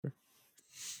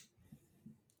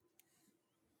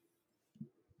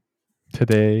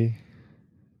Today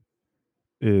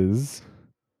is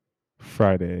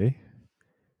Friday,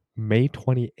 May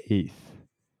 28th,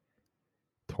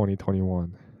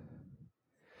 2021.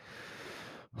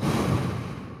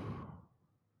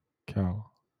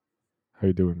 Cal, how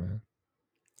you doing, man?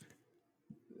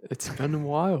 It's been a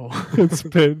while. It's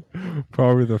been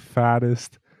probably the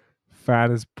fattest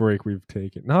break we've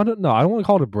taken. No, I don't want to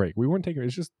call it a break. We weren't taking.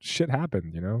 It's just shit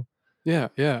happened, you know.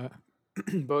 Yeah.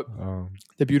 But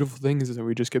the beautiful thing is that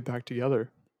we just get back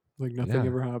together. Like nothing Yeah,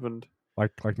 ever happened.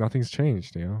 like nothing's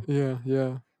changed, you know.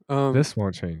 Yeah. This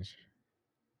won't change.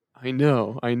 I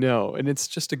know. And it's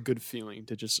just a good feeling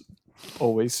to just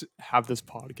always have this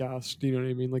podcast. You know what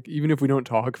I mean? Like even if we don't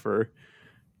talk for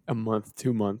a month,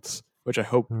 2 months, which I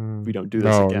hope we don't do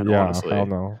this No, again, yeah, hell honestly.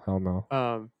 no, hell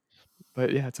no.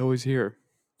 But yeah, it's always here.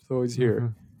 It's always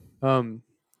here. Mm-hmm.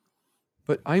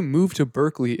 But I moved to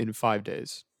Berkeley in 5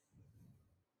 days.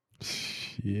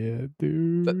 Yeah,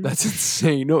 dude. That's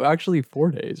insane. No, actually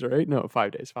 4 days, right? No,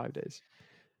 5 days. 5 days.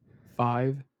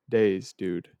 5 days,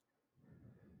 dude.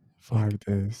 Like, 5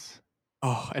 days.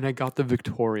 oh, and I got the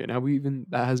Victorian.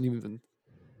 That hasn't even been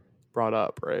brought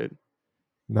up, right?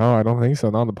 No, I don't think so.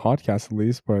 Not on the podcast, at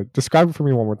least. But describe it for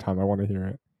me one more time. I want to hear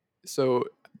it. So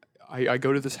I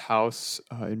go to this house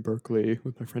in Berkeley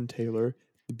with my friend Taylor.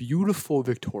 The beautiful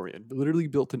Victorian, literally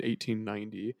built in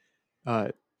 1890. Uh,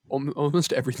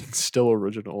 almost everything's still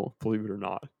original, believe it or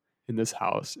not, in this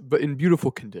house, but in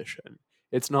beautiful condition.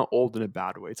 It's not old in a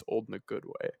bad way; it's old in a good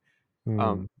way.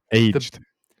 Um, the Aged.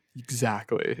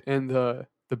 Exactly, and the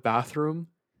bathroom,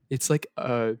 it's like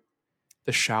the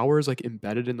shower is like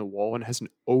embedded in the wall and has an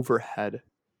overhead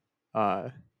uh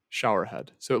shower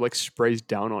head, so it like sprays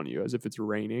down on you as if it's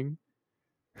raining.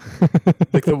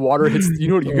 Like the water hits,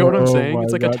 you get what I'm Oh saying? my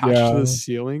It's like god, attached to the yeah.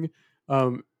 ceiling.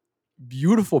 Um,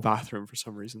 Beautiful bathroom for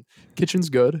some reason.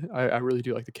 Kitchen's good. I really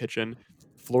do like the kitchen.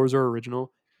 Floors are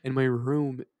original, and my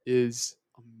room is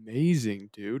amazing,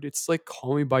 dude. It's like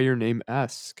Call Me by Your Name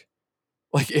esque.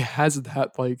 Like it has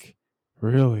that like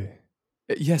Really?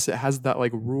 yes, it has that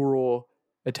like rural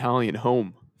Italian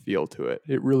home feel to it.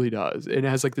 It really does. And it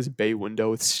has like this bay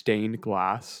window with stained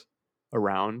glass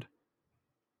around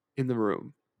in the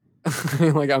room.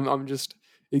 Like I'm just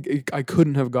I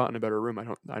couldn't have gotten a better room.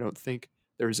 I don't think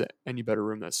there's any better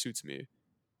room that suits me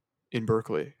in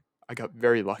Berkeley. I got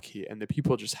very lucky, and the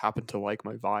people just happened to like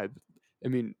my vibe. I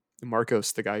mean,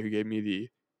 Marcos, the guy who gave me the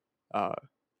uh,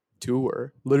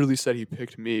 tour, literally said he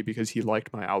picked me because he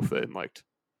liked my outfit and liked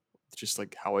just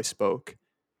like how I spoke.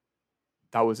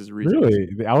 That was his reasoning. Really?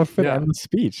 The outfit Yeah, and the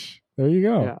speech. There you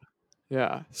go. yeah,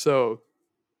 yeah. So,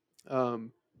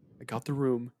 um, I got the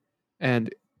room,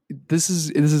 and this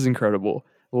is incredible.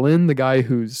 Lynn, the guy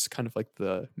who's kind of like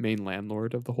the main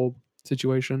landlord of the whole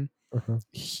situation, Uh-huh.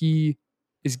 he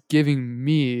is giving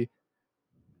me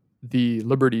the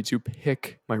liberty to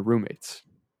pick my roommates.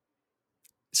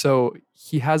 So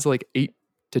he has like 8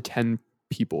 to 10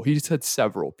 people. He said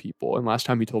several people, and last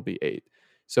time he told me 8.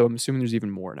 So I'm assuming there's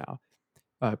even more now.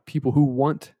 People who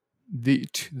want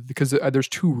because there's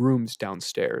 2 rooms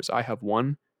downstairs. I have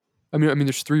one. I mean,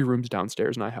 there's 3 rooms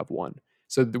downstairs, and I have one.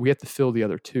 So we have to fill the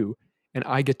other 2, and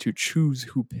I get to choose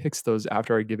who picks those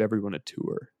after I give everyone a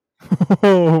tour.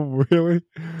 Oh, really?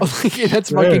 Like that's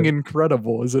fucking Shit.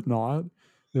 incredible, is it not?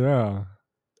 Yeah.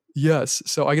 Yes.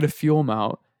 So I get to feel them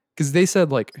out because they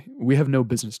said like we have no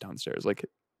business downstairs. Like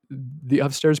the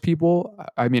upstairs people,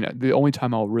 I mean, the only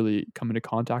time I'll really come into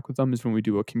contact with them is when we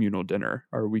do a communal dinner,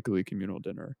 our weekly communal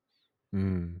dinner.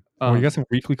 Oh, you guys Um, have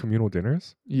weekly communal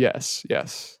dinners? yes.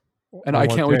 And On I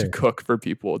what can't wait day? to cook for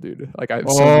people, dude. Like I have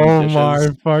so many Oh my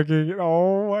dishes. fucking,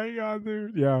 oh my god,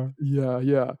 dude. Yeah.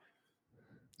 Yeah.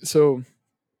 So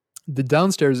the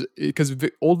downstairs, because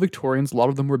old Victorians, a lot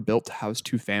of them were built to house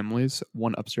 2 families,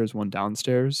 one upstairs, one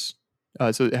downstairs.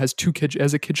 So it has it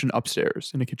has a kitchen upstairs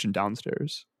and a kitchen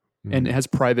downstairs, and it Mm. has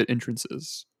private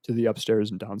entrances to the upstairs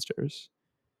and downstairs.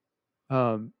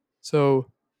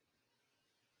 So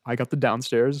I got the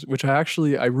downstairs, which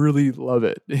I really love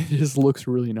it. It just looks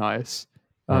really nice.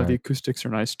 The Right. acoustics are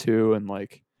nice too, and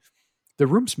like the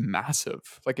room's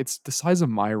massive. Like it's the size of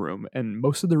my room, and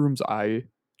most of the rooms I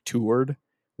toured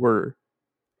were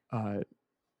uh,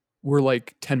 were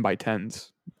like 10 by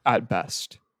 10s at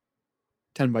best.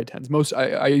 10 by 10s.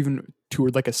 I even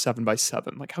toured like a 7 by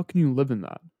 7. Like how can you live in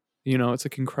that? It's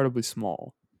like incredibly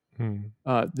small. Hmm.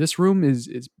 This room is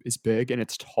big and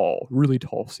it's tall, really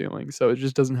tall ceiling. So it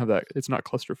just doesn't have that. It's not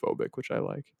claustrophobic, which I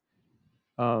like.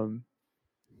 Um,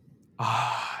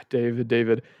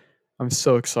 David, I'm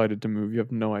so excited to move. You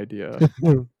have no idea.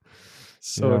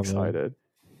 So Yeah, man. excited.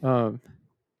 Um,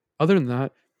 Other than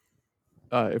that,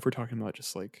 if we're talking about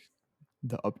just like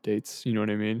the updates. You know what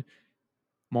I mean?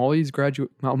 Molly's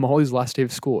last day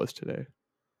of school is today.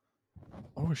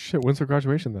 Oh shit! When's her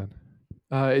graduation then?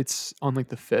 It's on like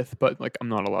the 5th, but like I'm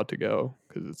not allowed to go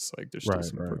because it's like there's still Right,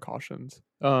 some right. precautions.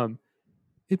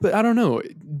 But I don't know.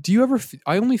 Do you ever?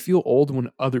 I only feel old when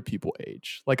other people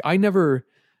age. Like I never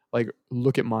like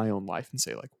look at my own life and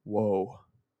say like, "Whoa,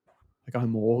 like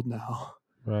I'm old now."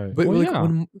 Right. But Well,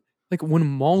 yeah. like when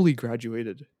Molly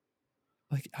graduated,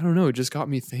 like I don't know, it just got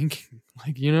me thinking.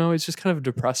 Like it's just kind of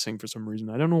depressing for some reason.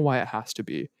 I don't know why it has to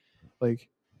be. Like,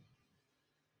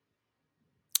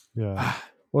 Yeah.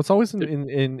 Well, it's always in it,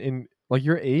 in like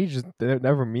your age it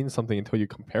never means something until you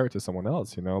compare it to someone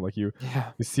else. You know, like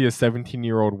yeah. you see a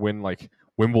 17-year-old win like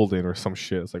Wimbledon or some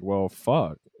shit. It's like, well,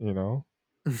 fuck. You know,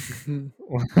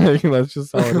 like, that's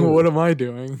just how it What is. am I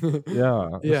doing? Yeah.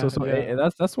 So Yeah, yeah.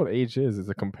 that's what age is. It's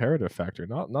a comparative factor,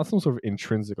 not some sort of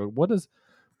intrinsic. Like, what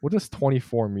does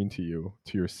 24 mean to you,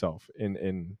 to yourself,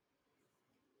 in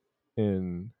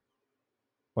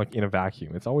like in a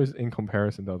vacuum? It's always in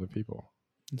comparison to other people.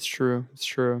 It's true. It's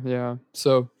true. Yeah.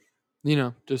 So,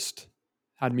 just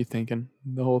had me thinking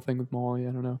the whole thing with Molly.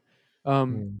 I don't know.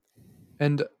 Um, Mm.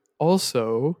 and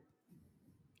also,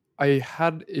 I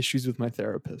had issues with my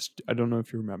therapist. I don't know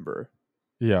if you remember,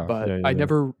 Yeah. but Yeah. I Yeah.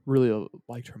 never really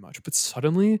liked her much. But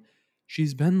suddenly,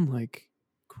 she's been like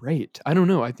great. I don't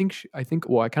know.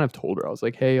 Well, I kind of told her, I was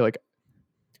like, hey, like,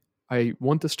 I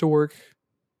want this to work,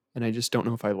 and I just don't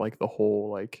know if I like the whole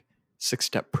like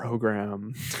 6-step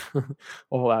program,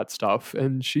 all that stuff.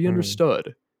 And she Mm.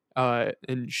 understood.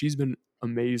 And she's been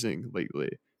amazing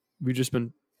lately. We've just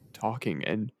been talking,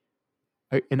 and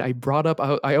I brought up.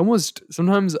 I almost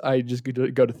sometimes I just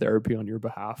go to therapy on your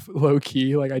behalf, low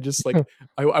key. Like I just like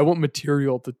I want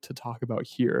material to talk about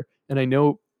here, and I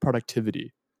know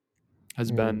productivity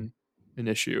has Mm. been an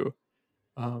issue,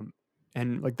 um,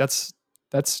 and like that's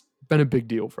been a big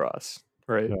deal for us,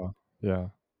 right? Yeah.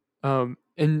 Yeah.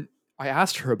 And I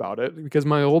asked her about it because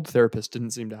my old therapist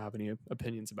didn't seem to have any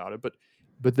opinions about it, but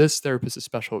this therapist is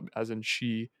special, as in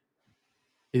she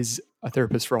is a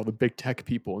therapist for all the big tech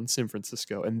people in San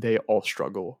Francisco, and they all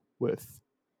struggle with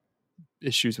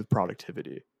issues with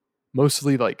productivity.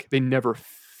 Mostly, like they never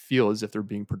feel as if they're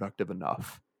being productive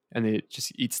enough, and it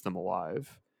just eats them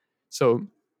alive. So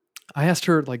I asked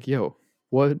her, like, "Yo,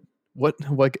 what,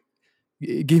 like,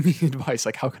 give me advice.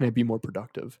 Like, how can I be more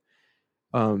productive?"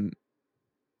 Um,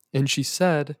 and she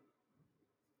said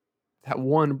that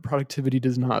one, productivity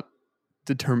does not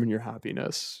determine your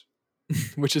happiness,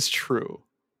 which is true,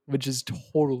 which is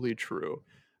totally true.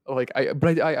 I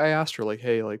asked her like,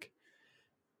 hey, like,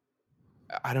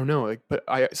 I don't know, like, but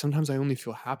I sometimes I only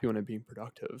feel happy when I'm being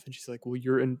productive, and she's like, well,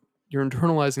 you're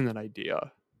internalizing that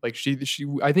idea. Like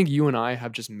I think you and I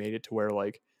have just made it to where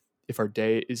like, if our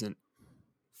day isn't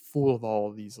full of all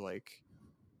of these like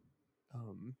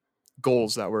um,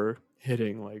 goals that we're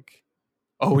hitting, like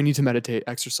oh, we need to meditate,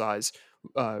 exercise,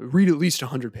 read at least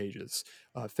 100 pages,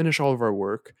 finish all of our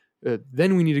work.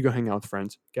 Then we need to go hang out with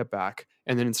friends, get back.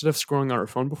 And then instead of scrolling on our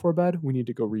phone before bed, we need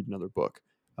to go read another book.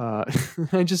 Uh,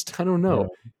 I don't Yeah. know.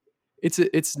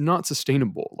 It's not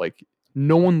sustainable. Like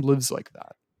no one lives like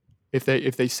that. If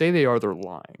they say they are, they're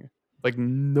lying. Like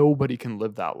nobody can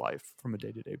live that life from a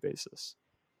day to day basis.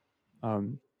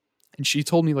 Um, and she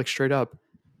told me like straight up,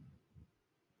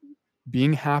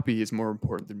 being happy is more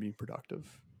important than being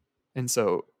productive. And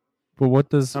so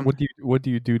But some what do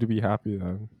you do to be happy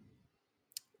then?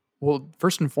 Well,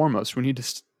 first and foremost, we need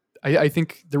to. I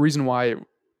think the reason why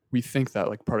we think that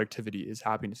like productivity is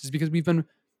happiness is because we've been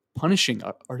punishing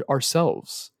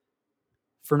ourselves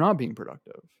for not being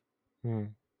productive,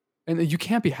 Mm. and you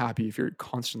can't be happy if you're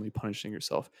constantly punishing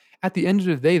yourself. At the end of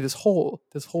the day, this whole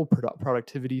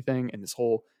productivity thing and this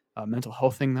whole mental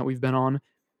health thing that we've been on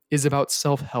is about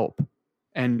self help.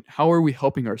 And how are we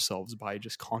helping ourselves by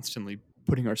just constantly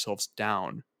putting ourselves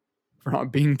down for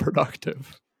not being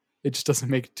productive? It just doesn't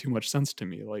make too much sense to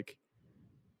me. Like,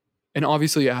 and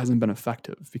obviously it hasn't been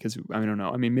effective because I don't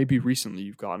know. I mean, maybe recently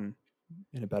you've gotten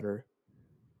in a better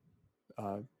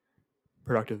uh,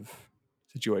 productive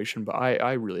situation, but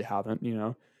I really haven't.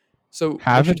 So what she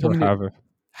Haven't told or me to haven't?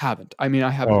 haven't. I mean,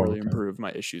 I haven't Oh, really okay. improved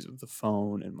my issues with the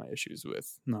phone and my issues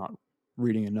with not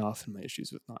reading enough and my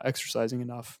issues with not exercising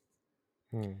enough.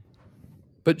 Hmm.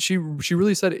 But she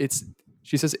really said it's.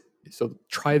 She says so.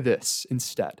 Try this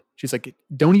instead. She's like,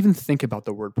 don't even think about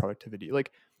the word productivity.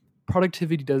 Like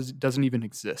productivity doesn't even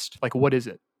exist. Like what is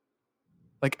it?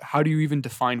 Like how do you even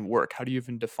define work? How do you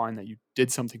even define that you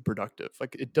did something productive?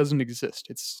 Like it doesn't exist.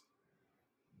 It's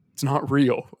not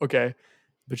real. Okay.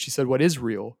 But she said what is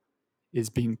real is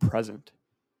being present.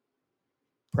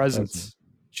 Present. Presence.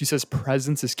 She says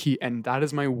presence is key, and that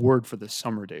is my word for the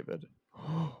summer, David.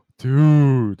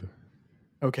 Dude.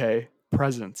 Okay,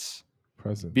 presence,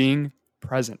 Presence. being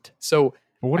present. So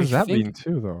But what I does that think mean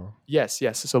too, though? yes.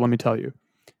 So let me tell you.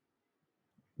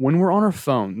 When we're on our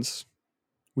phones,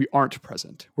 we aren't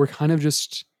present. We're kind of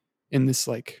just in this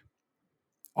like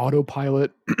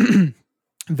autopilot,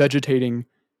 vegetating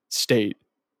state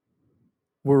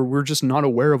where we're just not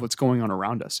aware of what's going on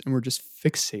around us and we're just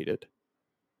fixated.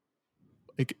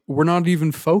 Like we're not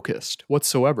even focused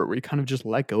whatsoever. We kind of just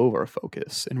let go of our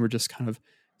focus and we're just kind of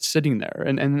sitting there.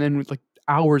 And then like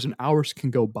hours and hours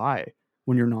can go by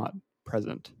when you're not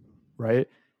present, right?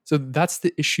 So that's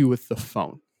the issue with the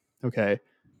phone. Okay.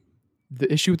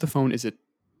 The issue with the phone is it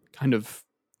kind of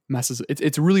messes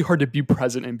it's really hard to be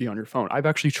present and be on your phone. I've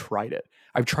actually tried it.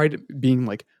 I've tried being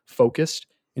like focused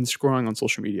and scrolling on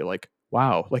social media like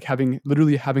wow, like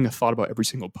literally having a thought about every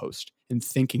single post and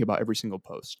thinking about every single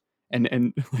post.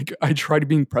 And like I tried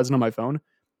being present on my phone.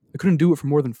 I couldn't do it for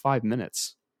more than 5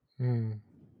 minutes. Mm.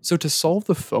 So to solve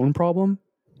the phone problem,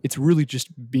 it's really just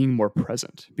being more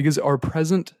present because our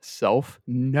present self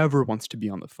never wants to be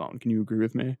on the phone. Can you agree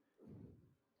with me?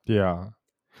 Yeah.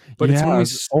 But it's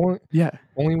when we yeah,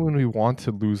 only when we want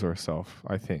to lose ourselves,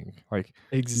 I think. Like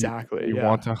exactly. we Yeah.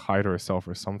 want to hide ourselves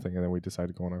or something, and then we decide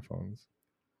to go on our phones.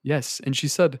 Yes, and she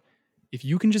said if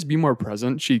you can just be more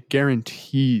present, she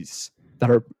guarantees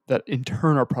that in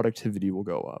turn our productivity will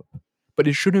go up. But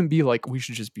it shouldn't be like we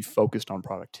should just be focused on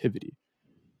productivity.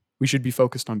 We should be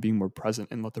focused on being more present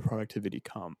and let the productivity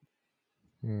come.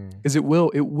 Mm. Because it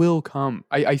will come.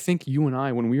 I think you and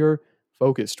I, when we are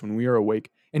focused, when we are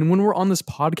awake, and when we're on this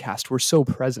podcast, we're so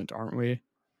present, aren't we?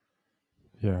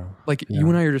 Yeah. Like you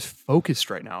and I are just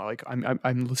focused right now. Like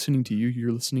I'm listening to you,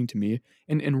 you're listening to me,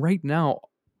 and right now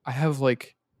I have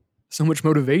like so much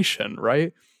motivation,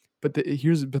 right? But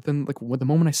then like when the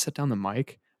moment I set down the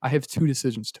mic, I have two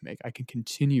decisions to make. I can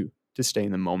continue to stay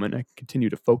in the moment. I can continue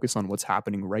to focus on what's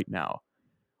happening right now,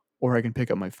 or I can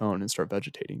pick up my phone and start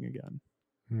vegetating again.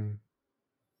 Mm.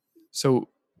 So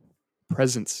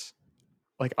presence,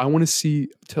 like I want to see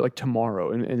to like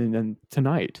tomorrow and then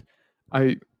tonight.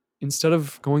 I instead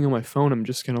of going on my phone, I'm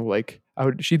just gonna like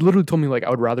she literally told me like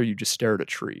I would rather you just stare at a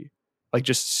tree. Like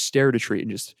just stare at a tree and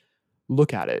just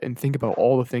look at it and think about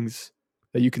all the things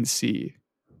that you can see.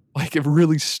 Like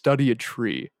really study a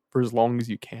tree for as long as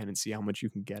you can and see how much you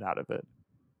can get out of it.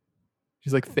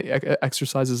 She's like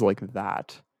exercises like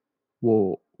that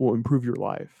will improve your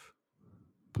life.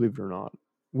 Believe it or not.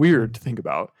 Weird to think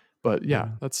about, but yeah,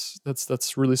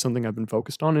 that's really something I've been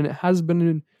focused on, and it has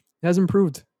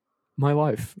improved my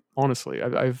life. Honestly,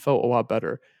 I've felt a lot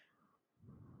better.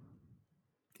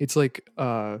 It's like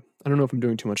I don't know if I'm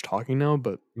doing too much talking now,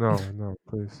 but No,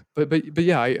 please. but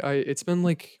yeah, I it's been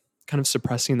like kind of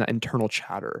suppressing that internal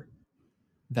chatter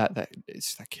that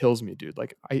kills me, dude.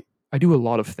 Like I do a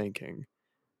lot of thinking.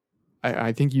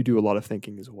 I think you do a lot of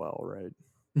thinking as well, right?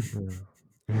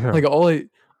 Yeah. Like all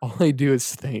I do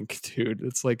is think, dude.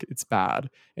 It's like it's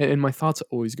bad, and my thoughts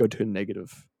always go to a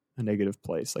negative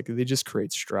place. Like they just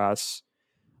create stress.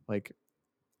 Like,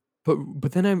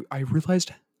 but then I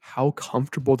realized how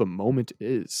comfortable the moment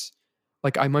is.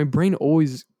 Like my brain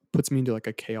always puts me into like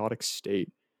a chaotic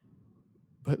state,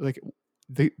 but like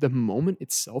the moment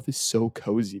itself is so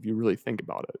cozy if you really think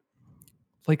about it.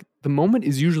 Like the moment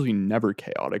is usually never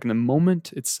chaotic, and the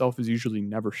moment itself is usually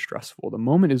never stressful. The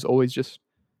moment is always just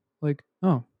like,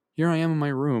 oh, here I am in my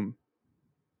room.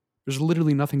 There's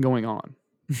literally nothing going on.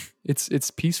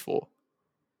 It's peaceful.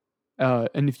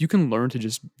 And if you can learn to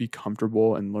just be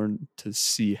comfortable and learn to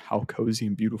see how cozy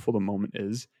and beautiful the moment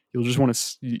is, you'll just want to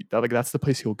see that. Like that's the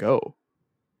place you'll go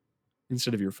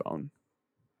instead of your phone.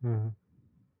 Mhm.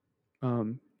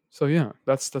 So yeah,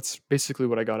 that's basically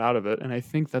what I got out of it, and I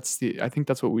think that's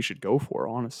what we should go for.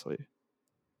 Honestly,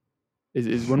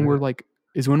 is when we're Shit. like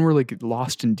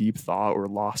lost in deep thought or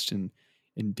lost in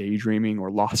daydreaming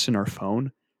or lost in our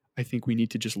phone. I think we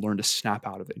need to just learn to snap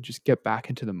out of it and just get back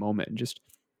into the moment and just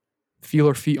feel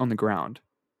our feet on the ground.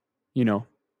 You know,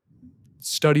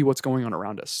 study what's going on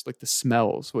around us, like the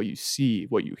smells, what you see,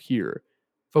 what you hear.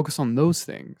 Focus on those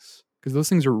things because those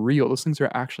things are real. Those things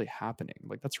are actually happening.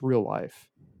 Like that's real life.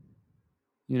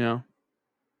 You know?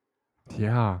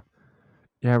 Yeah.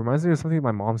 Yeah, it reminds me of something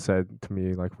my mom said to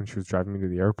me, like when she was driving me to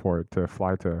the airport to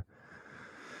fly to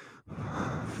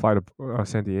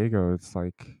San Diego. It's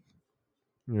like,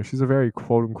 she's a very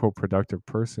quote unquote productive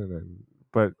person,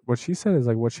 but what she said is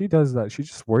like what she does is that she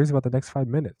just worries about the next 5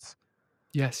 minutes.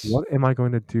 Yes. What am I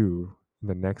going to do in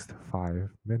the next 5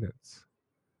 minutes?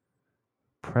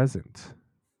 Present.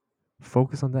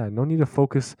 Focus on that. No need to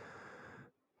focus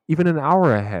even an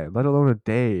hour ahead, let alone a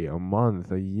day, a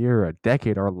month, a year, a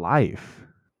decade, our life.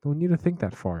 Don't need to think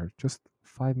that far. Just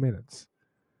 5 minutes.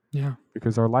 Yeah.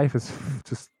 Because our life is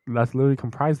just that's literally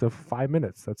comprised of 5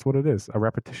 minutes. That's what it is. A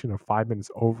repetition of 5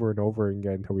 minutes over and over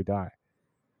again until we die.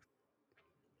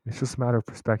 It's just a matter of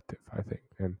perspective, I think.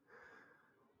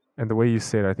 And the way you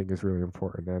say it, I think, is really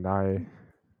important. And I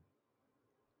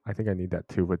think I need that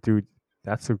too. But dude,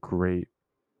 that's a great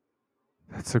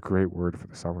word for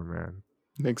the summer, man.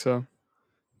 I think so.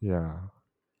 Yeah.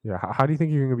 Yeah. How do you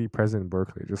think you're gonna be present in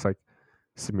Berkeley? Just like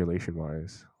simulation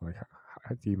wise. Like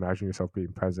how do you imagine yourself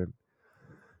being present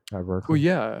at Well, Berkeley?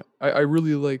 yeah, I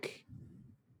really like.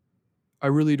 I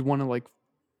really want to like,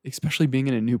 especially being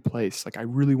in a new place. Like, I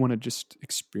really want to just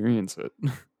experience it.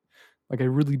 Like, I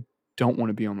really don't want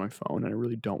to be on my phone, and I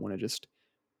really don't want to just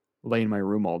lay in my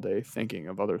room all day thinking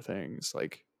of other things.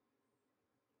 Like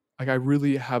I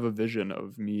really have a vision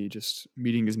of me just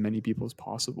meeting as many people as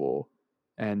possible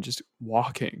and just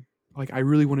walking. Like I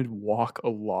really wanted to walk a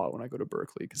lot when I go to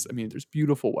Berkeley because I mean there's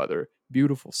beautiful weather,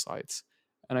 beautiful sights,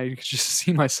 and I could just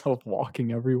see myself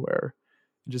walking everywhere,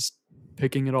 just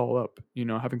picking it all up. You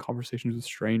know, having conversations with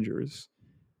strangers,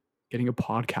 getting a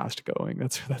podcast going.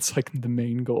 That's like the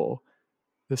main goal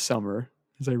this summer.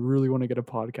 Is I really want to get a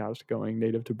podcast going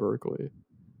native to Berkeley.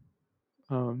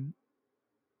 Um,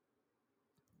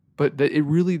 but it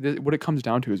really what it comes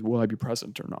down to is will I be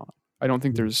present or not? I don't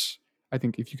think Mm. there's. I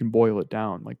think if you can boil it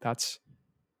down, like that's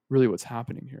really what's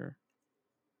happening here.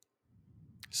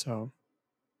 So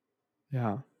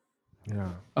yeah.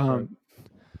 Yeah. But Um,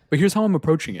 but here's how I'm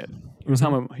approaching it.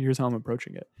 hmm Here's how I'm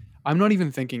approaching it. I'm not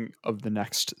even thinking of the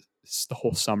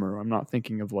whole summer. I'm not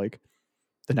thinking of like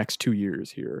the next 2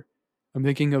 years here. I'm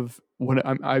thinking of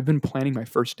I've been planning my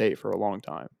first day for a long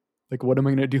time. Like, what am I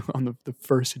going to do on the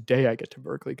first day I get to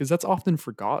Berkeley? Because that's often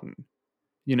forgotten.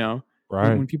 You know,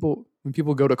 right. when people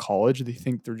go to college, they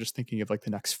think they're just thinking of like the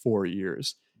next 4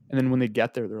 years, and then when they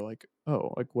get there, they're like,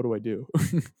 oh, like what do I do?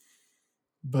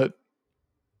 But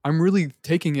I'm really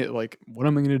taking it like, what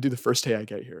am I going to do the first day I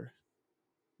get here?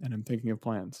 And I'm thinking of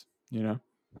plans. You know.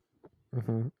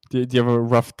 Do you have a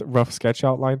rough sketch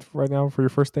outlined right now for your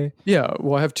first day? Yeah,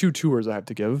 well, I have 2 tours I have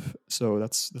to give, so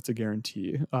that's a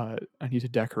guarantee. I need to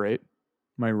decorate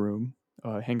my room,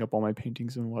 hang up all my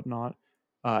paintings and whatnot.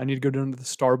 I need to go down to the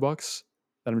Starbucks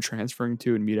that I'm transferring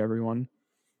to and meet everyone.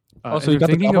 Oh, so And you I'm got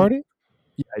the thinking job of already?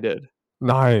 yeah, I did.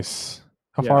 Nice.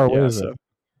 How Yeah, far away yeah. is it?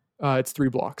 So it's 3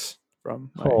 blocks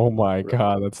from my Oh my room.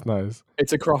 god, that's nice.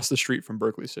 It's across the street from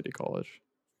Berkeley City College.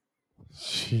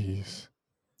 Jeez.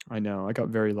 I know. I got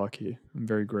very lucky. I'm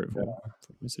very grateful Yeah,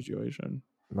 for my situation.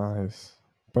 nice.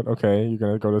 But okay, you're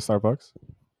gonna go to Starbucks?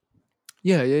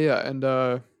 Yeah, yeah, yeah. And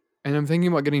I'm thinking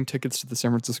about getting tickets to the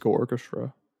San Francisco Orchestra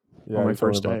on Yeah, my you told me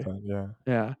first about day. that.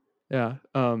 Yeah. Yeah,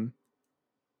 yeah.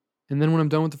 And then when I'm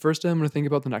done with the first day, I'm gonna think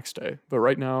about the next day. But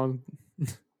right now, I'm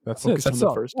That's it. focused on That's the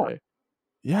all. first Yeah. day.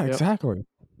 Yeah, Yep. exactly.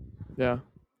 Yeah.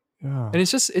 Yeah. And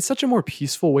it's such a more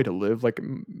peaceful way to live. Like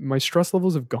my stress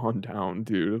levels have gone down,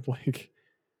 dude. Like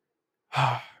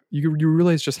you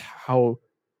realize just how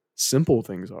simple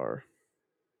things are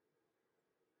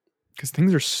because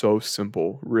things are so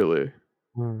simple, really.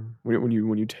 Mm. When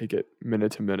you take it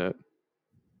minute to minute.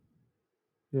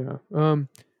 Yeah.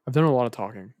 I've done a lot of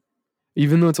talking.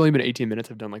 Even though it's only been 18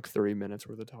 minutes, I've done like 30 minutes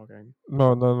worth of talking.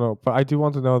 No, no, no. But I do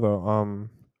want to know though.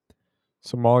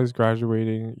 So Molly's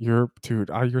graduating. Dude.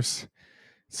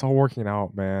 It's all working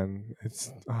out, man.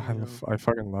 I know. I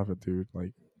fucking love it, dude.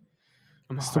 Like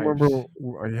I'm I still remember,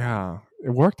 hyped. yeah, it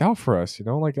worked out for us.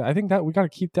 Like I think that we got to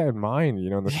keep that in mind.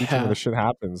 In the future when Yeah. the shit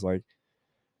happens, like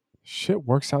shit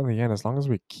works out in the end as long as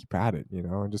we keep at it.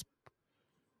 And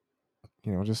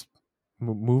just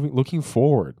moving, looking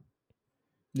forward.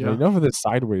 Yeah. Enough of this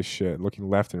sideways shit, looking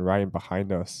left and right and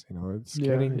behind us. It's Yeah.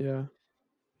 getting, Yeah.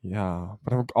 yeah.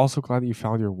 But I'm also glad that you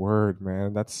found your word,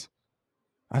 man. That's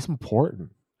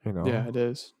important. You Yeah, know. it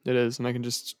is. It is. And I can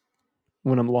just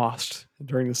when I'm lost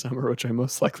during the summer, which I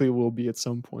most likely will be at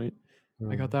some point.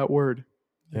 I got Mm, that word.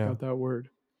 I yeah. got that word.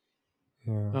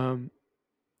 Yeah. Um,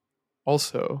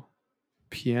 also,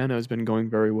 piano has been going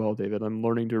very well, David. I'm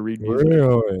learning to read music.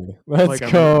 Really? Let's Like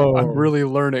I'm go. really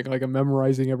learning. Like I'm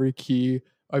memorizing every key.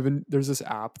 There's this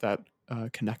app that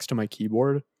connects to my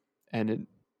keyboard, and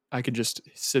I can just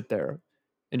sit there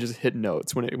and just hit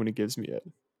notes when it gives me it,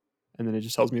 and then it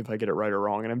just tells me if I get it right or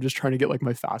wrong. And I'm just trying to get like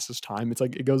my fastest time. It's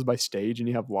like it goes by stage, and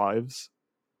you have lives.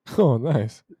 Oh,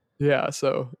 nice. Yeah,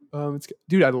 so it's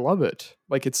dude, I love it.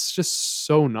 Like it's just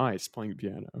so nice playing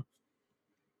piano.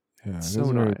 Yeah, It's it is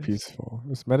so very nice. peaceful.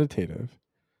 It's meditative.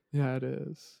 Yeah, it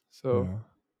is. So Yeah.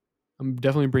 I'm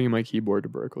definitely bringing my keyboard to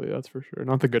Berkeley. That's for sure.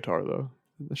 Not the guitar though.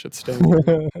 The shit's staying in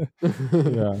there.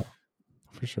 Yeah,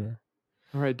 for sure.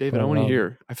 All right, David, I But want to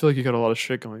hear. I feel like you got a lot of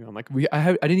shit going on. Like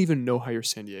I didn't even know how your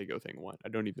San Diego thing went. I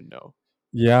don't even know.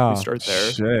 We yeah, start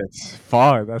there. shit,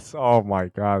 fuck. That's oh my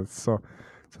god. It's a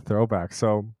throwback.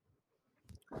 So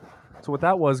what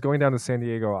that was going down to San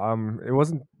Diego. It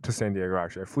wasn't to San Diego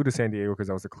actually. I flew to San Diego because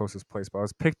that was the closest place. But I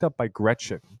was picked up by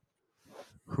Gretchen,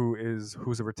 who's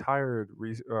a retired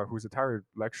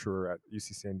lecturer at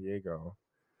UC San Diego.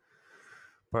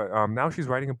 But now she's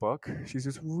writing a book. She's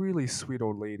this really sweet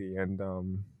old lady, and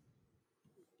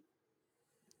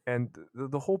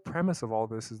the whole premise of all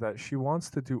this is that she wants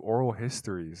to do oral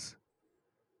histories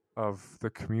of the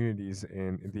communities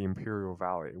in the Imperial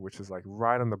Valley, which is like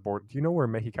right on the border. Do you know where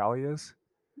Mexicali is?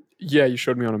 Yeah, you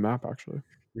showed me on a map actually.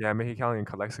 Yeah, Mexicali and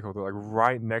Calexico, they're like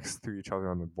right next to each other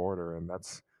on the border, and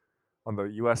that's on the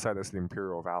U.S. side. That's the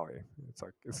Imperial Valley. It's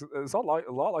like it's a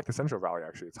lot like the Central Valley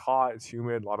actually. It's hot, it's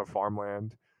humid, a lot of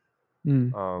farmland.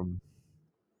 Mm. Um,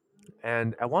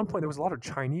 and at one point, there was a lot of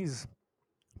Chinese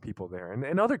people there,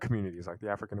 and other communities like the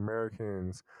African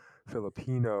Americans,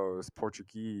 Filipinos,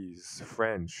 Portuguese,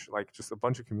 French, like just a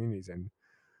bunch of communities,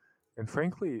 and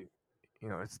frankly,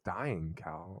 it's dying,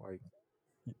 Cal. Like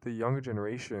the younger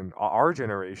generation, our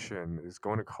generation, is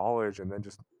going to college and then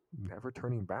just never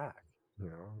turning back.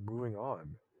 Moving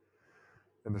on.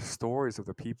 And the stories of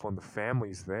the people and the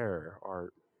families there are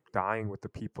dying with the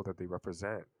people that they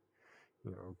represent.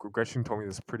 Gretchen told me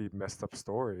this pretty messed up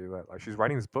story that like she's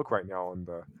writing this book right now on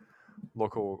the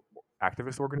local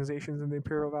activist organizations in the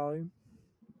Imperial Valley,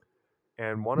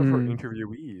 and one of her Mm.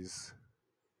 interviewees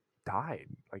died.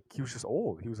 Like he was just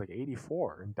old. He was like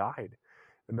 84 and died.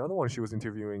 Another one she was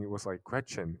interviewing was like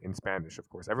Gretchen in Spanish, of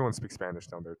course. Everyone speaks Spanish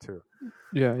down there too.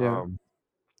 Yeah, yeah. Um,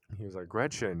 he was like,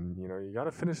 Gretchen, you got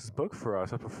to finish this book for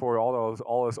us before all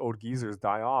those old geezers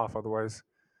die off. Otherwise,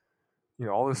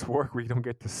 all this work we don't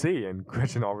get to see. And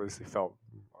Gretchen obviously felt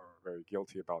very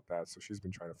guilty about that, so she's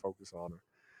been trying to focus on her.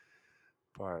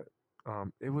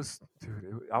 But it was,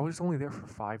 dude. I was only there for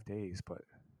 5 days, but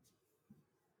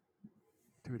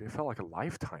dude, it felt like a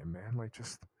lifetime, man. Like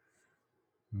just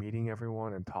meeting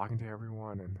everyone and talking to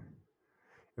everyone and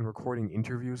recording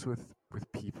interviews with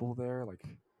people there. Like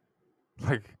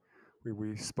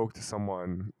we spoke to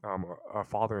someone, a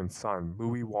father and son,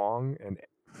 Louis Wong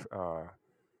uh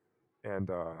and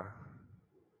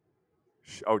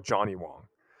Johnny Wong.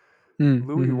 Mm.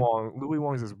 Louis Mm-hmm. Wong. Louis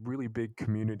Wong is this really big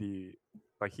community.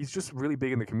 Like he's just really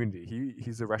big in the community.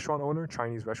 He's a restaurant owner,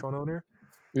 Chinese restaurant owner,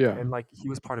 Yeah. and like he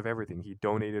was part of everything. He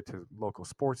donated to local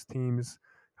sports teams,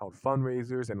 held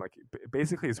fundraisers, and like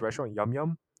basically his restaurant Yum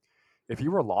Yum. If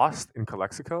you were lost in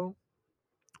Calexico,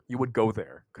 you would go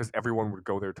there because everyone would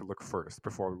go there to look first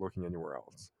before looking anywhere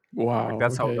else. Like Wow.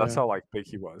 that's how Okay. that's Yeah. how like big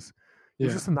he was. He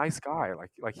was Yeah. just a nice guy.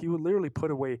 Like he would literally put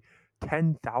away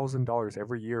 $10,000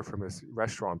 every year from his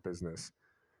restaurant business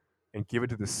and give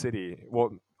it to the city.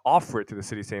 Well, offer it to the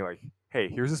city, saying like, "Hey,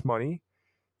 here's this money.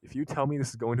 If you tell me this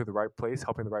is going to the right place,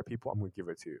 helping the right people, I'm going to give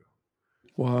it to you."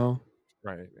 Wow.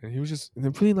 Right. And he was just a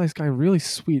really nice guy, really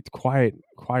sweet, quiet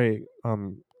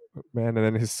man. And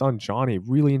then his son Johnny,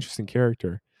 really interesting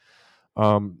character.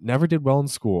 Never did well in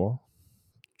school,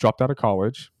 dropped out of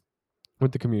college,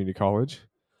 went to community college,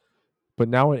 but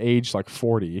now at age like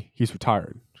 40, he's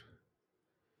retired.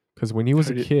 Because when he was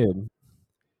How a do you, kid,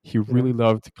 he yeah. really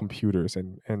loved computers,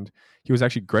 and he was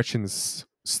actually Gretchen's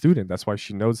student. That's why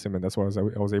she knows him, and that's why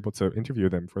I was able to interview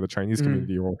them for the Chinese Mm.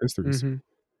 community oral histories. Mm-hmm.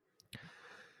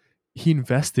 He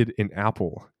invested in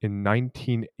Apple in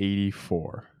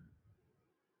 1984,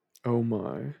 Oh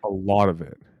my. a lot of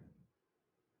it.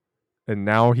 And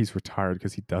now he's retired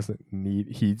because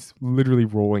he's literally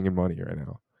rolling in money right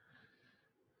now.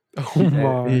 Oh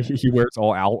my. He wears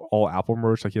all Apple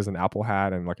merch. Like he has an Apple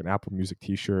hat and like an Apple Music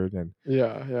T-shirt and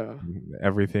Yeah. Yeah.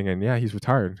 everything. And yeah, he's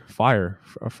retired.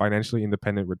 Financially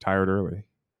independent, retired early.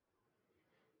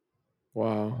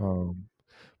 Wow. Um,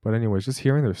 but anyways, just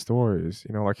hearing their stories,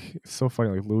 like it's so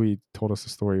funny. Like Louis told us a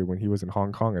story when he was in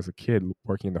Hong Kong as a kid,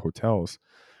 working in the hotels,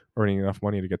 earning enough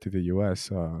money to get to the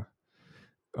U.S.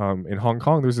 In Hong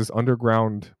Kong, there's this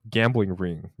underground gambling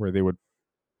ring where they would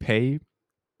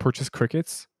purchase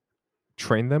crickets,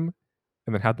 train them,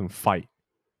 and then have them fight.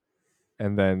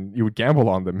 And then you would gamble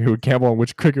on them. You would gamble on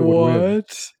which cricket would win.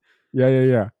 What?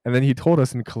 Yeah. And then he told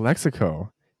us in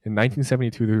Calexico in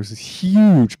 1972, there was this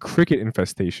huge cricket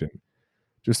infestation,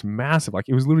 just massive. Like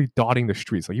it was literally dotting the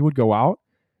streets. Like you would go out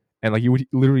and like you would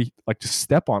literally like just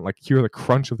step on, like hear the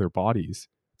crunch of their bodies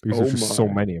because Oh there's just so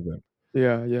my. many of them.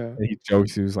 Yeah. Yeah. And he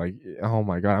jokes, he was like, "Oh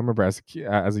my god!" I remember as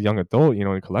a young adult,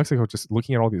 in Calexico, just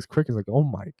looking at all these crickets, like, "Oh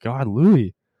my god,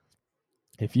 Louis!"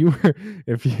 if you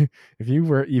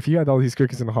were if you had all these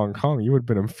crickets in Hong Kong, you would have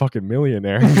been a fucking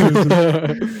millionaire.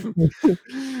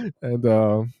 And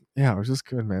yeah, it was just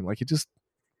good, man. Like it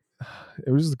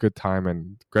was just a good time.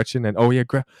 And Gretchen and oh yeah,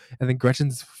 and then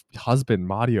Gretchen's husband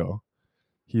Mario,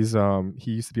 he used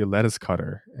to be a lettuce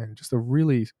cutter and just a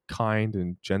really kind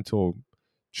and gentle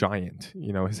giant.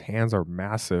 You know, his hands are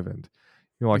massive, and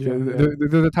you know, like Yeah, yeah.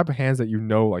 they're the type of hands that, you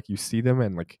know, like you see them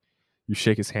and like you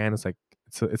shake his hand, it's like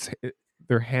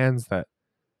they're hands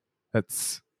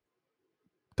that's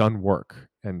done work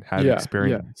and had Yeah, yeah,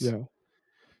 experience, yeah.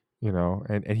 you know.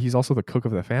 And he's also the cook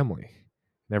of the family.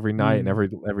 And every night and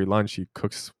Mm. every lunch he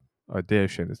cooks a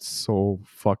dish, and it's so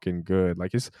fucking good.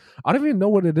 Like it's I don't even know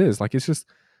what it is. Like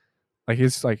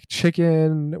it's like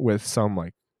chicken with some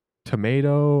like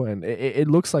tomato, and it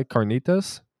looks like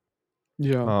carnitas.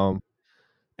 Yeah. Um,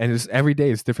 and it's every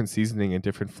day it's different seasoning and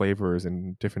different flavors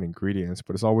and different ingredients,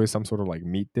 but it's always some sort of like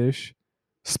meat dish,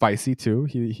 spicy too.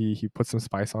 He puts some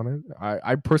spice on it.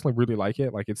 I personally really like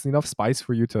it. Like it's enough spice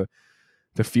for you to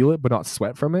feel it but not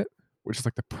sweat from it, which is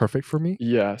like the perfect for me.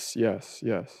 Yes, yes,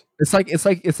 yes. It's like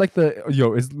the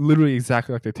it's literally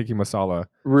exactly like the tikka masala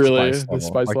Really? spice The level.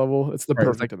 spice Like level? It's the right,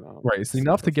 it's like perfect amount. right. It's It's the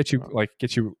enough to perfect amount.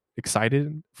 get you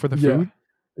excited for the Yeah. food,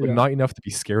 but Yeah. not enough to be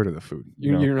scared of the food.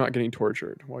 You You know you're not getting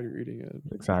tortured while you're eating it.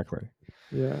 exactly.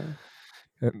 Yeah.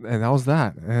 And that was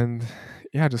that. And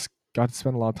yeah, just got to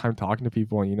spend a lot of time talking to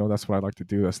people, and you know that's what I like to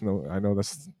do. I know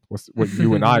that's what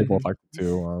you and I both like to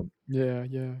do. Yeah,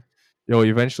 yeah.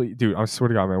 Eventually, dude, I swear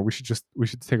to God, man, we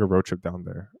should take a road trip down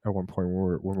there at one point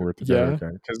when we were together Yeah.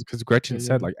 again. Because Yeah, Gretchen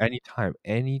said yeah. like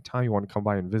anytime you want to come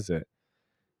by and visit,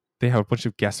 they have a bunch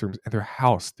of guest rooms, and their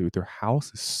house, dude, their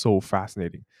house is so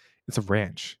fascinating. It's a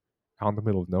ranch out in the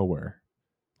middle of nowhere,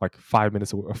 like 5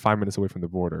 minutes away from the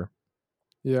border,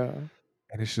 Yeah.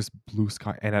 and it's just blue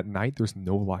sky. And at night, there's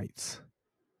no lights,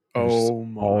 and it's just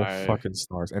Oh all my. fucking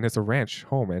stars. And it's a ranch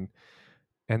home,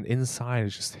 and inside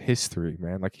is just history,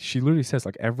 man. Like she literally says,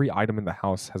 like every item in the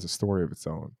house has a story of its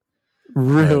own. And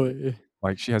Really?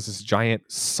 like she has this giant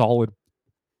solid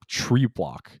tree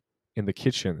block in the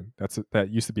kitchen that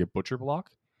used to be a butcher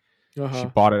block. She Uh-huh.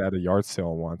 bought it at a yard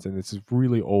sale once, and it's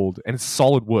really old, and it's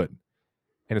solid wood,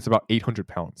 and it's about 800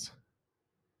 pounds.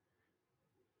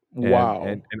 And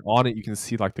Wow. on it you can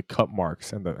see like the cut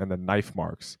marks and the knife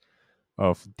marks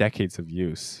of decades of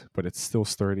use, but it's still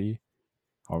sturdy.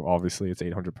 Obviously, it's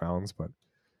 800 pounds, but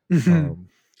um,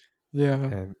 Yeah.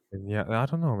 and yeah, I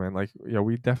don't know, man. Like, yeah,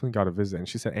 we definitely got to visit. And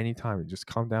she said anytime, just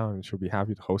come down, and she'll be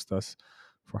happy to host us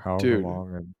for however Dude,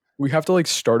 long. And we have to like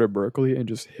start at Berkeley and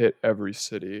just hit every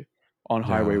city on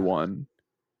Highway yeah, 1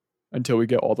 until we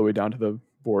get all the way down to the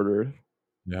border.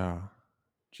 yeah,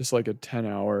 Just like a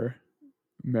 10-hour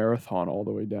marathon all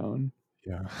the way down.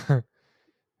 yeah,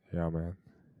 yeah, man.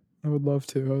 I would love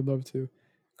to. I would love to.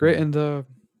 Great. Yeah.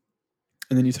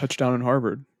 And then you touched down in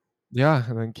Harvard. Yeah,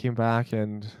 and then came back,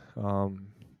 and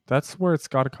that's where it's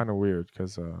got kind of weird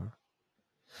because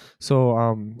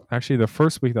actually the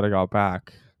first week that I got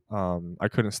back, I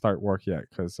couldn't start work yet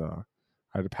because I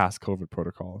had to pass COVID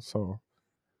protocol. So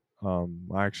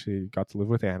I actually got to live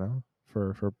with Anna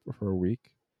for a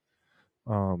week.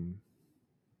 Um,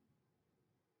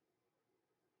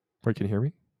 wait, can you hear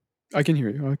me? I can hear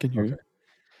you. I can hear Okay. you.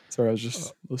 Sorry, I was Uh,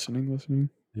 just listening.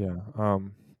 yeah.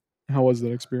 How was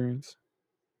that experience?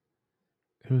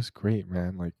 It was great,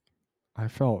 man. Like I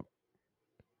felt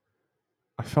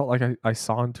I felt like I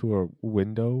saw into a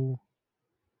window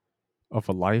of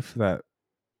a life that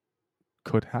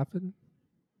could happen.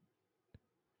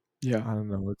 Yeah, I don't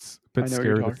know. It's a I bit know what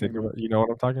you're scary to talking think about. about. You know what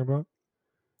I'm talking about?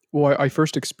 Well, I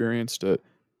first experienced it,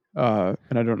 and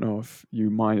I don't know if you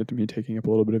mind me taking up a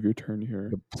little bit of your turn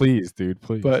here, Please, dude,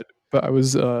 please. but I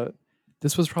was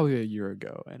this was probably a year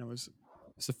ago, and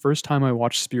it's the first time I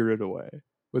watched Spirited Away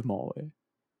with Molly,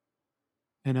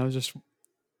 and I was just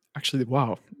actually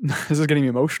wow, this is getting me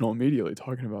emotional immediately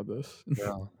talking about this.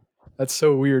 Yeah. That's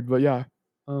so weird, but yeah,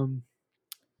 um,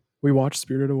 we watched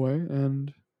Spirited Away,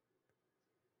 and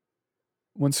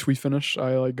once we finished,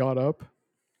 I like got up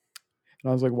and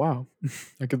I was like, wow,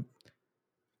 I could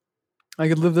I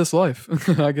could live this life.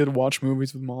 I could watch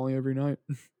movies with Molly every night.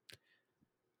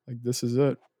 Like this is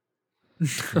it.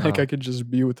 Like Yeah. I could just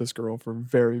be with this girl for a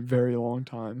very, very long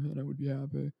time and I would be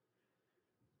happy.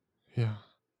 Yeah.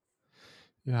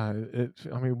 Yeah.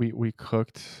 I mean, we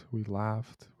cooked, we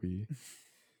laughed, and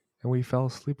we fell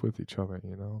asleep with each other.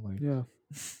 You know, like Yeah.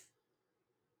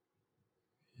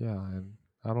 yeah. And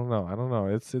I don't know.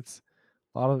 It's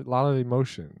a lot of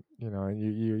emotion. You know, and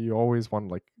you always want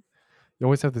like you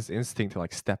always have this instinct to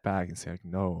like step back and say like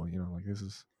no. You know, like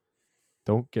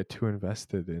don't get too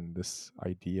invested in this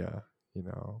idea. You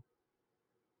know.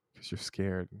 because you're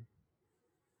scared.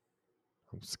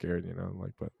 I'm scared,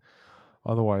 like, but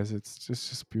otherwise it's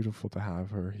just beautiful to have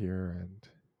her here and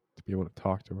to be able to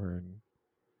talk to her. And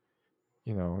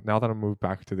now that I moved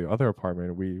back to the other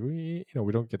apartment, we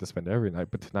don't get to spend every night,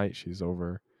 but tonight she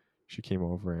came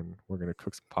over and we're gonna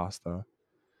cook some pasta.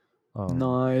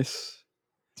 Nice.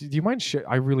 Do you mind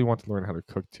I really want to learn how to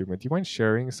cook too, man. Do you mind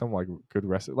sharing some like good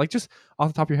recipe, like just off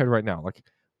the top of your head right now, like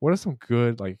what are some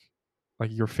good like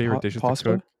your favorite dishes to cook? Pasta?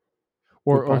 With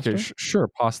Or okay, pasta? sure,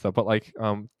 pasta, but like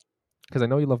because I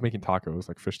know you love making tacos,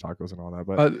 like fish tacos and all that,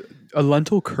 but A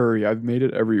lentil curry. I've made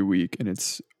it every week, and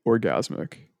it's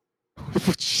orgasmic.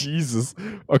 Jesus.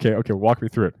 Okay, walk me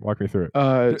through it. Walk me through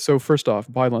it. So first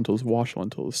off, buy lentils, wash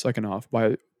lentils. Second off,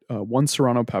 buy one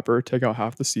serrano pepper, take out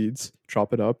half the seeds,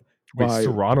 chop it up. Wait, Buy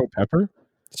serrano pepper?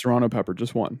 serrano pepper,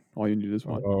 just one. All you need is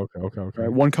one. Oh, okay. All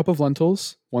right, 1 cup of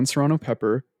lentils, one serrano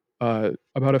pepper,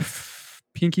 about a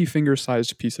pinky finger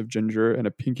sized piece of ginger, and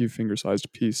a pinky finger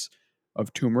sized piece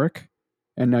of turmeric.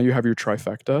 And now you have your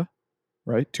trifecta,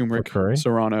 right? For Turmeric, curry?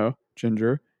 serrano,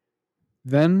 ginger.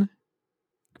 Then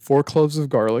 4 cloves of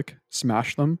garlic,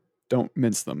 smash them. Don't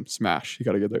mince them, smash. You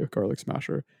got to get the garlic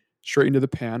smasher. Straight into the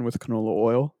pan with canola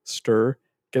oil, stir,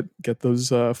 get those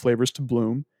flavors to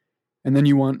bloom. And then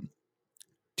you want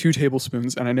 2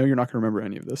 tablespoons, and I know you're not going to remember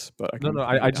any of this, but I No, can no, break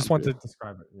I it down just for want you. to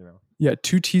describe it. Yeah,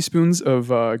 2 teaspoons of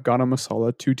garam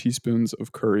masala, 2 teaspoons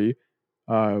of curry,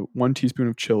 1 teaspoon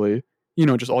of chili,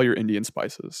 just all your Indian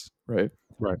spices, right?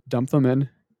 Right. Dump them in,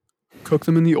 cook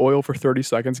them in the oil for 30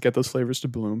 seconds, get those flavors to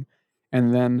bloom,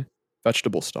 and then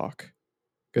vegetable stock.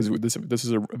 Because this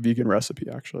is a vegan recipe,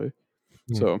 actually.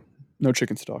 Mm. So no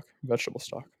chicken stock, vegetable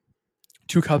stock.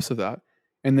 2 cups of that.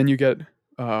 And then you get,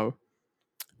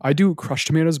 I do crushed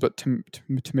tomatoes, but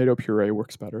tomato puree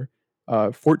works better.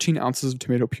 14 ounces of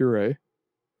tomato puree.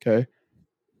 Okay.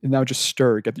 And now just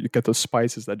stir, get those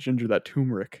spices, that ginger, that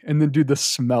turmeric, and then dude, the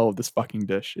smell of this fucking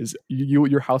dish is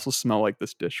your house will smell like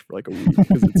this dish for like a week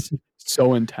because it's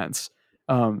so intense.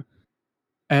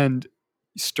 And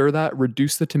stir that,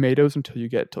 reduce the tomatoes until you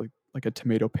get to like a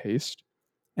tomato paste,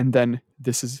 and then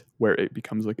this is where it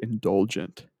becomes like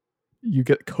indulgent. You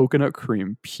get coconut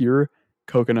cream, pure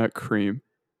coconut cream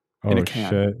in a Oh can,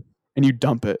 shit. and you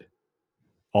dump it.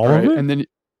 All of it? And then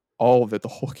all of it, the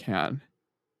whole can.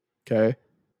 Okay.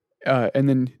 And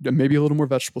then maybe a little more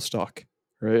vegetable stock,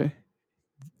 right?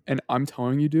 And I'm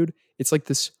telling you, dude, it's like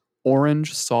this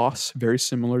orange sauce, very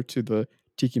similar to the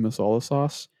tiki masala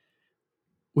sauce,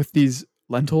 with these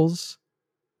lentils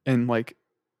and like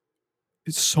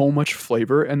it's so much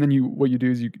flavor. And then what you do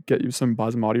is you get you some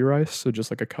basmati rice, so just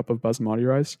like a cup of basmati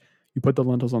rice. You put the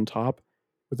lentils on top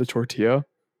with the tortilla.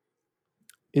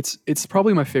 It's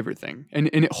probably my favorite thing, and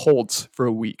it holds for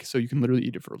a week, so you can literally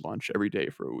eat it for lunch every day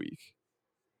for a week.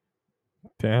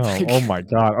 Damn. Oh my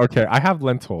god. Okay, I have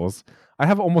lentils. I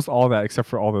have almost all that except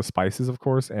for all the spices, of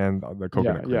course, and the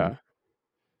coconut cream. Yeah.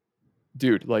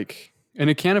 Dude, like,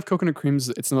 and a can of coconut creams,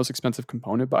 it's the most expensive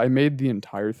component, but I made the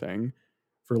entire thing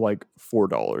for like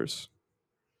 $4.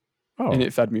 Oh. And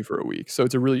it fed me for a week. So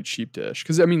it's a really cheap dish.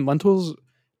 Because I mean, lentils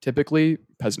typically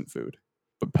peasant food,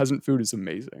 but peasant food is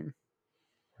amazing.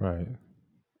 Right.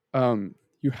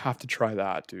 You have to try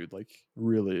that, dude. Like,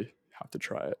 really have to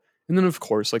try it. And then of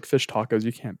course, like fish tacos,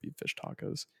 you can't beat fish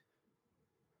tacos.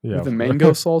 Yeah. With the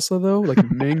mango salsa though, like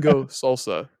mango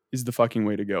salsa is the fucking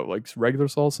way to go. Like regular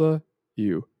salsa,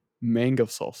 mango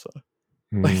salsa.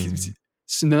 Like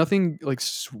it's nothing like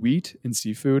sweet in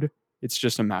seafood. It's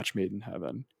just a match made in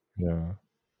heaven. Yeah.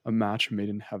 A match made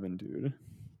in heaven, dude.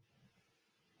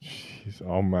 Jeez.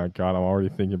 Oh my god, I'm already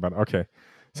thinking about it. Okay.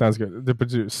 Sounds good. But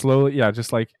dude, slowly, yeah,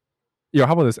 just like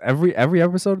how about this? Every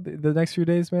episode the next few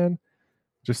days, man.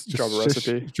 Just drop a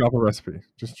recipe. Drop a recipe.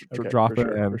 Just Okay, drop for it,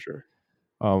 sure, and for sure.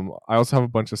 I also have a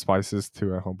bunch of spices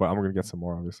too at home, but I'm gonna get some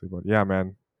more, obviously. But yeah,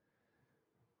 man.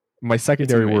 My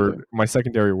secondary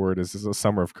word is a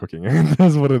summer of cooking.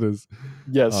 That's what it is.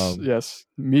 Yes.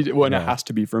 Me. Well, and it Yeah. has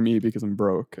to be for me because I'm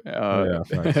broke. Yeah,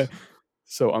 thanks.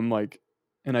 So I'm like,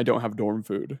 and I don't have dorm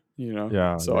food,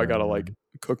 Yeah, So yeah, I gotta yeah. like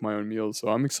cook my own meals. So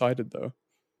I'm excited though.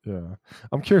 Yeah.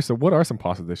 I'm curious. So, what are some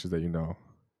pasta dishes that you know?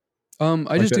 I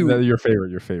Like just do. that your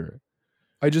favorite.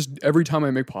 I just every time I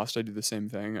make pasta, I do the same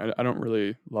thing. I don't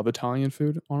really love Italian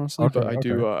food, honestly, Okay, but I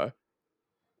do. okay.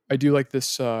 I do like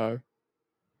this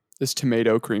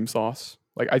tomato cream sauce.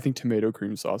 Like I think tomato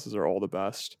cream sauces are all the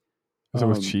best. Is it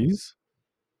with cheese?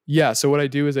 Yeah. So what I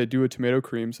do is I do a tomato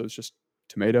cream, so it's just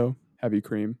tomato, heavy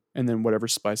cream, and then whatever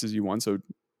spices you want. So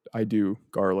I do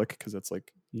garlic because that's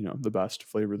like the best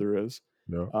flavor there is,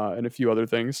 No. and a few other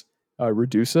things.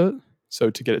 Reduce it so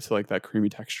to get it to like that creamy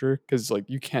texture because like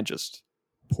you can't just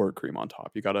pour cream on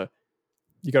top. You gotta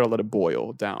you got to let it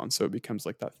boil down so it becomes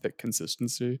like that thick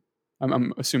consistency.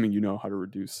 I'm assuming you know how to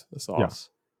reduce the Yeah. sauce.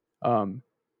 Um,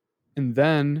 and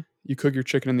then you cook your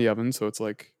chicken in the oven, so it's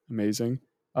like amazing.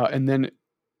 And then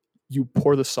you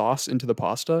pour the sauce into the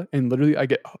pasta, and literally I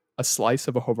get a slice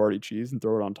of a Havarti cheese and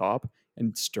throw it on top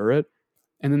and stir it,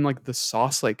 and then like the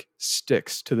sauce like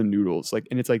sticks to the noodles, like,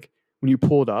 and it's like when you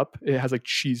pull it up, it has like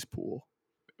cheese pool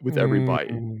with every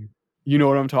bite. Mm, You know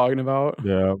what I'm talking about?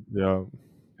 yeah, yeah.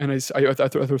 And I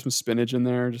throw some spinach in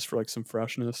there just for like some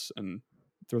freshness, and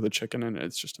throw the chicken in.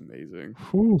 It's just amazing.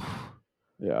 Whew.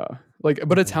 Yeah, like,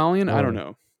 but Oh my Italian, I don't god.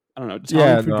 know. I don't know.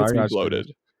 Italian Yeah, food no, I gets me got you. I got bloated.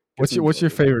 you. Gets me What's your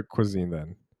bloated. favorite cuisine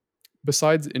then?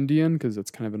 Besides Indian, because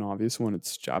it's kind of an obvious one,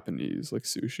 it's Japanese, like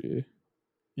sushi.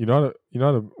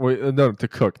 Wait, no, to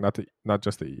cook, not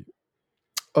just to eat.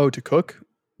 Oh, to cook?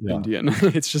 Yeah. Indian.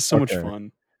 It's just so much Okay.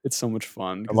 fun. It's so much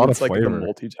fun A because lot of it's like the flavor,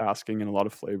 multitasking and a lot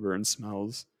of flavor and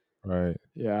smells. right?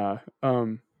 Yeah.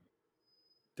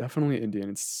 Definitely Indian.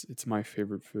 It's my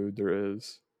favorite food there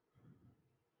is.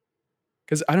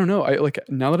 Because I don't know, I like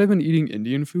now that I've been eating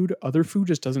Indian food, other food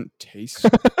just doesn't taste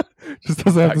Just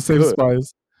doesn't have the that same good.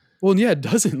 spice. Well, yeah, it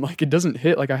doesn't. Like, it doesn't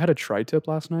hit. Like, I had a tri-tip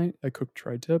last night. I cooked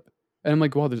tri-tip, and I'm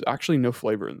like, wow, there's actually no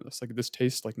flavor in this. Like, this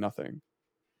tastes like nothing.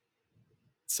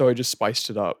 So I just spiced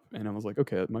it up, and I was like,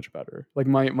 okay, much better. Like,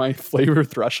 my flavor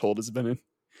threshold has been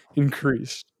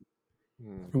increased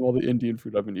Mm. from all the Indian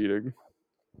food I've been eating.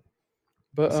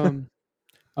 But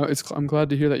I'm glad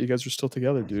to hear that you guys are still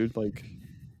together, dude. Like,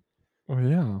 Oh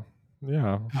yeah,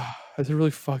 yeah, it's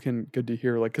really fucking good to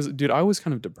hear. Like, cause dude, I was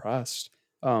kind of depressed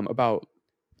about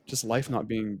just life not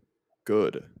being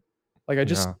good. Like,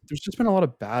 yeah, there's just been a lot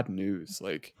of bad news.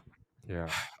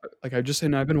 yeah, Like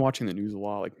and I've been watching the news a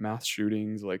lot, like mass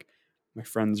shootings, like my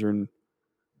friends are in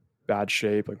bad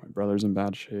shape, like my brother's in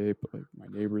bad shape, like my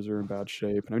neighbors are in bad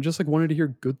shape, and I just like wanted to hear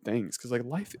good things because like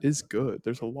life is good.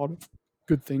 There's a lot of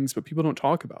good things, but people don't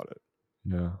talk about it.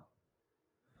 yeah,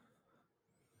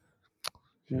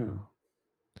 Yeah. yeah.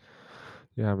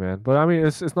 Yeah, man. But I mean,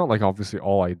 it's not like obviously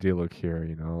all idyllic here.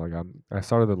 Like I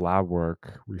started the lab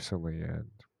work recently, and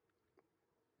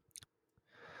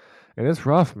it's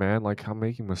rough, man. Like I'm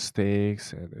making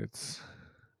mistakes, and it's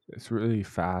really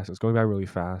fast. It's going by really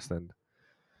fast, and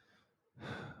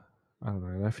I don't know.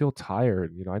 And I feel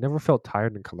tired. I never felt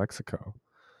tired in Calexico.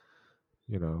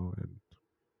 And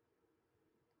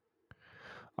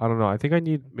I don't know. I think I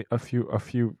need a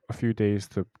few days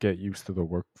to get used to the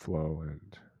workflow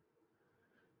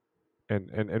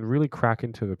and really crack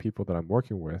into the people that I'm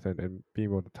working with and being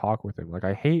able to talk with them. Like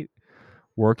I hate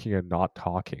working and not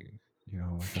talking.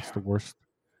 Like that's Yeah, the worst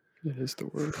it is the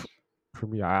f- worst. for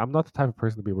me. I'm not the type of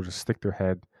person to be able to just stick their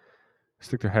head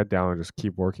down and just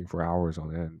keep working for hours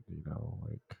on end.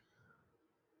 Like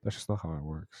that's just not how it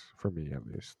works for me, at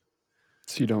least.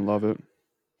 So you don't love it?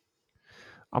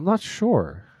 I'm not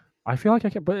sure. I feel like I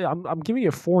can, but I'm giving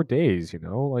it 4 days.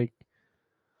 Like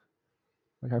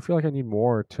I feel like I need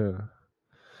more to,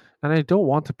 and I don't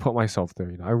want to put myself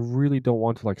there. I really don't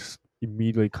want to like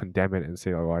immediately condemn it and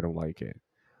say, "Oh, I don't like it."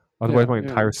 Otherwise, Yeah, my yeah.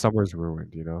 entire summer's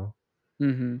ruined.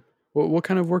 Mm-hmm. What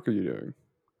kind of work are you doing?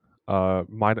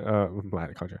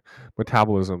 Mitochondria,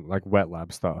 metabolism, like wet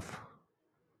lab stuff.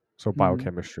 So Hmm.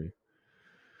 biochemistry.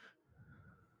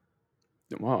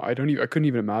 Wow, I couldn't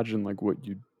even imagine like what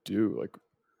you do. Like,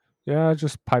 Yeah,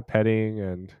 just pipetting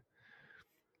and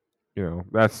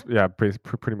that's yeah,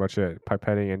 pretty much it.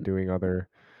 Pipetting and doing other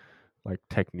like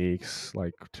techniques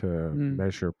like to mm,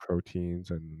 measure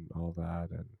proteins and all that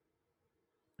and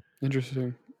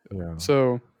interesting. yeah.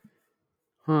 So,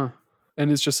 huh?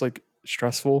 And it's just like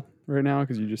stressful right now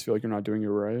because you just feel like you're not doing it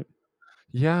right.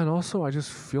 Yeah, and also I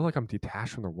just feel like I'm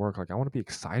detached from the work. Like I want to be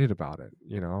excited about it.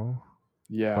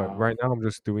 But Yeah, right now I'm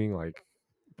just doing like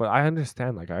but I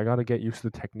understand like I got to get used to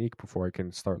the technique before I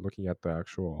can start looking at the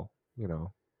actual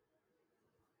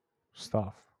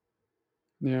stuff.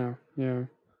 yeah, yeah.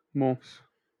 Well,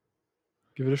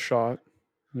 give it a shot.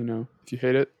 If you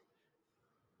hate it,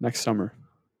 next summer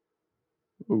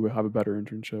we'll have a better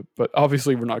internship. But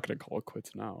obviously, we're not going to call it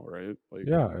quits now, right? Like,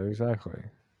 Yeah, exactly.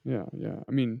 yeah, yeah.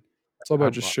 I mean, it's all about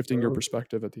I'm just shifting your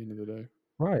perspective at the end of the day.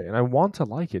 right, and I want to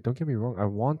like it. Don't get me wrong. I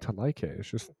want to like it. It's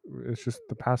just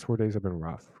the past 4 days have been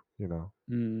rough.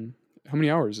 Mm. How many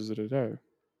hours is it a day?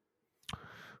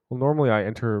 Well, normally I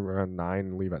enter around 9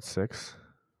 and leave at 6.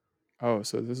 Oh,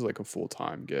 so this is like a full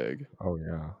time gig. Oh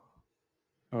yeah.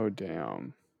 Oh,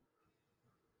 damn.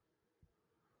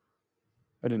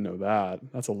 I didn't know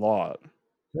that. That's a lot.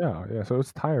 Yeah, yeah. So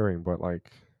it's tiring, but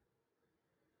like,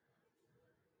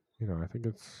 I think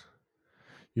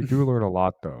you do learn a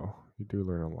lot though. You do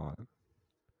learn a lot.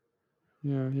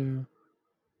 Yeah, yeah.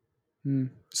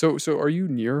 So are you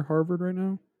near Harvard right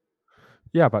now?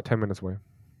 Yeah, about 10 minutes away.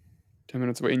 10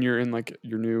 minutes away, and you're in like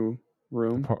your new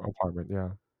room. Apartment. Yeah,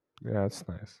 yeah, it's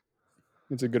nice.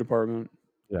 It's a good apartment.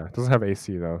 Yeah, it doesn't have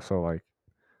AC though, so like,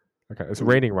 okay, it's Ooh.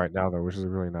 raining right now though, which is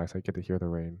really nice. I get to hear the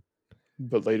rain.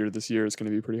 But later this year, it's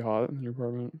going to be pretty hot in your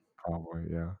apartment. Probably,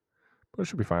 yeah, but it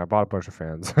should be fine. I bought a bunch of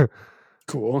fans.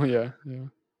 Cool. Yeah. Yeah.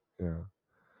 Yeah,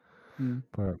 Hmm.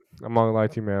 but I'm not gonna lie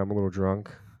to you, man. I'm a little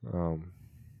drunk. Um,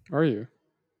 Are you?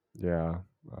 yeah,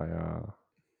 I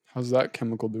How's that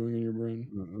chemical doing in your brain?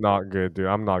 not good, dude.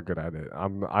 I'm not good at it.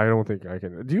 I don't think I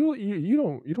can. Do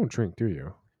you don't drink, do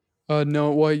you?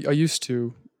 No. Well, I used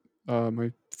to.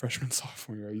 My freshman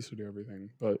sophomore year, I used to do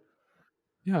everything. But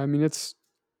yeah, I mean, it's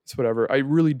whatever. I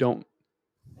really don't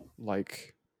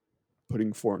like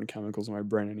putting foreign chemicals in my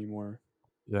brain anymore.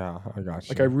 Yeah, I got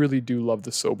Like, I you. really do love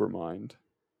the sober mind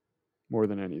more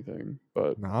than anything.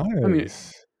 But I mean,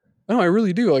 Nice. no, I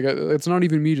really do. Like, it's not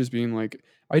even me just being like,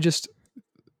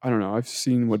 I don't know. I've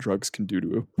seen what drugs can do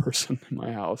to a person in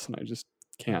my house, and I just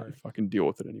can't Right. fucking deal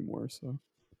with it anymore. So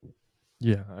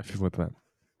Yeah, I feel with that.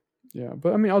 yeah,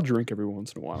 but I mean, I'll drink every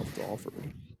once in a while if it's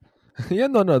offered. Yeah,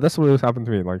 no, that's what was happened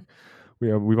to me. Like, we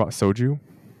bought soju.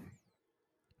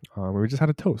 We just had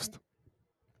a toast,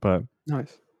 but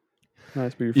Nice,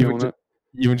 nice. But you're even feeling just it.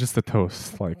 even just the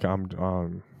toast, like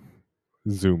I'm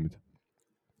zoomed.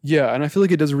 Yeah, and I feel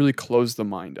like it does really close the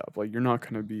mind up. Like you're not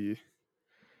gonna be.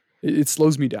 It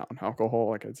slows me down. Alcohol,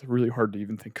 like it's really hard to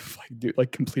even think of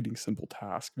like completing simple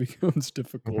tasks becomes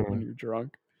difficult when Hmm. you're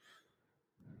drunk.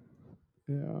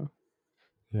 Yeah.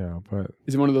 Yeah, but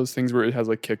Is it one of those things where it has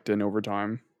like kicked in over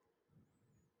time?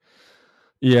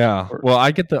 yeah. Or Well,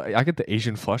 I get the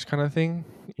Asian flush kind of thing.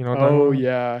 You know what I'm talking oh about?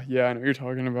 yeah, yeah, I know what you're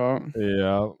talking about.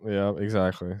 Yeah, yeah,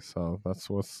 exactly. So that's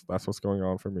what's going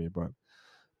on for me. But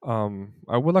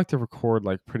I would like to record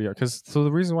like pretty because so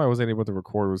the reason why I wasn't able to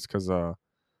record was because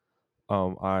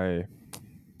um I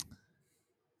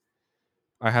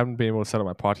I haven't been able to set up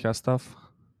my podcast stuff,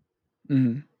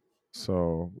 Mm,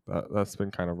 so that's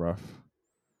been kind of rough.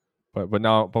 But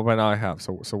now I have,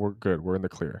 so we're good. We're in the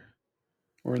clear.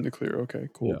 we're in the clear. Okay,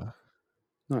 cool. Yeah.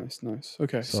 Nice, nice.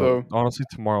 Okay, So so honestly,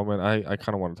 tomorrow, man, I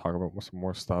kind of want to talk about some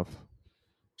more stuff.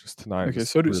 Just tonight, I'm okay,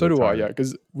 just so really do I. Yeah, tired.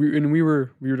 because we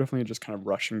were definitely just kind of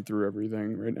rushing through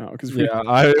everything right now because we Yeah,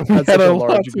 I we had had such a a lot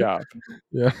large to. gap.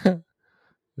 Yeah,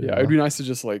 Yeah, it'd yeah, be nice to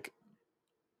just like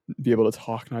be able to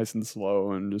talk nice and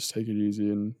slow and just take it easy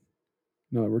and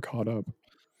now that we're caught up.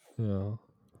 yeah.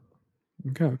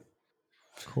 Okay.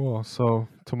 Cool. So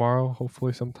tomorrow,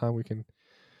 hopefully, sometime we can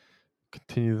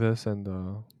continue this, and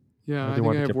Yeah, I I do think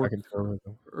want I to have get back work into a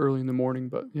rhythm. early in the morning,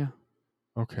 but yeah,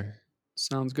 Okay,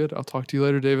 sounds good. I'll talk to you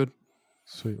later, David.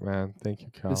 sweet man. Thank you,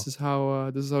 This Cal. is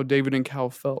how David and Cal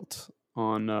felt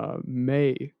on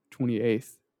May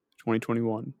 28th,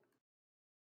 2021.